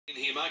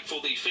Mark,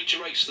 for the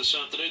feature race this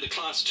afternoon, the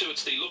Class 2,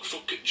 it's the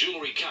Lookfook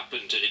Jewellery Cup,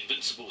 and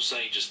Invincible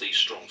Sage is the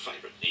strong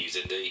favourite. He's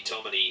indeed,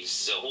 Tom, and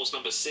he's horse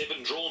number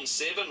 7, drawn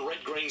 7,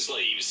 red green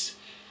sleeves.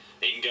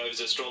 In goes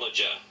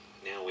Astrologer.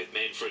 Now with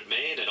Manfred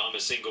Man, and I'm a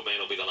Single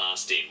Man will be the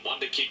last in.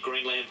 Wonder Kid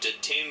Green Lamp to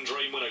 10,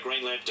 Dream Winner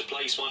Green Lamp to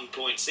place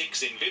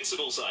 1.6,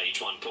 Invincible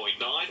Sage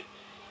 1.9.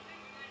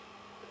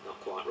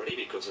 Not quite ready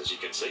because, as you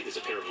can see, there's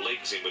a pair of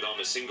legs in with I'm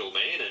a Single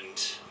Man, and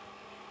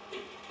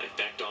they've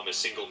backed I'm a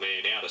Single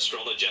Man out.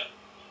 Astrologer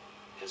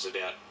has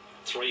about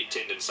 3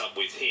 attendants up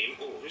with him.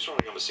 Oh, who's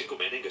riding I'm a Single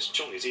Man? Angus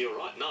Chong, is he all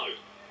right? No.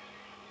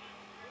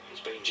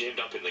 He's been jammed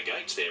up in the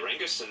gates there,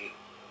 Angus, and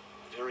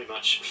very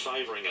much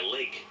favouring a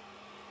leg.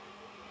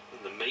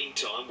 In the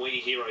meantime, We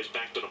Heroes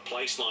backed on a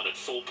place line at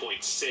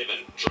 4.7.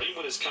 Dream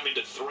Winners come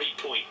into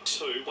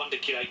 3.2. Wonder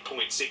Kid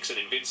 8.6 and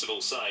Invincible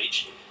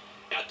Sage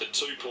out to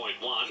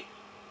 2.1.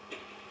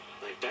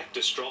 They've backed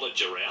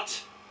Astrologer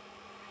out.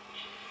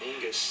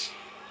 Angus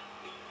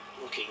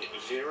looking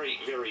very,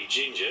 very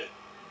ginger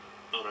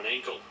on an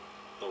ankle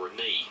or a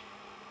knee.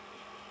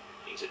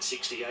 He's at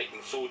 68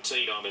 and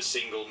 14. I'm a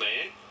Single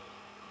Man.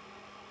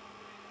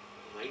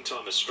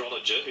 Meantime,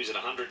 Astrologer, who's at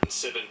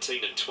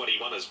 117 and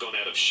 21, has gone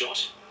out of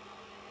shot.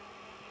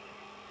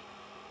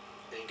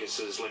 Angus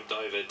has limped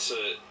over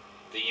to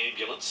the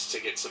ambulance to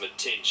get some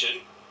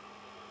attention.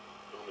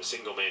 I'm a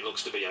Single Man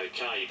looks to be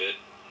okay, but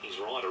his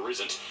rider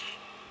isn't,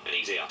 and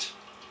he's out.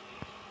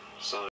 So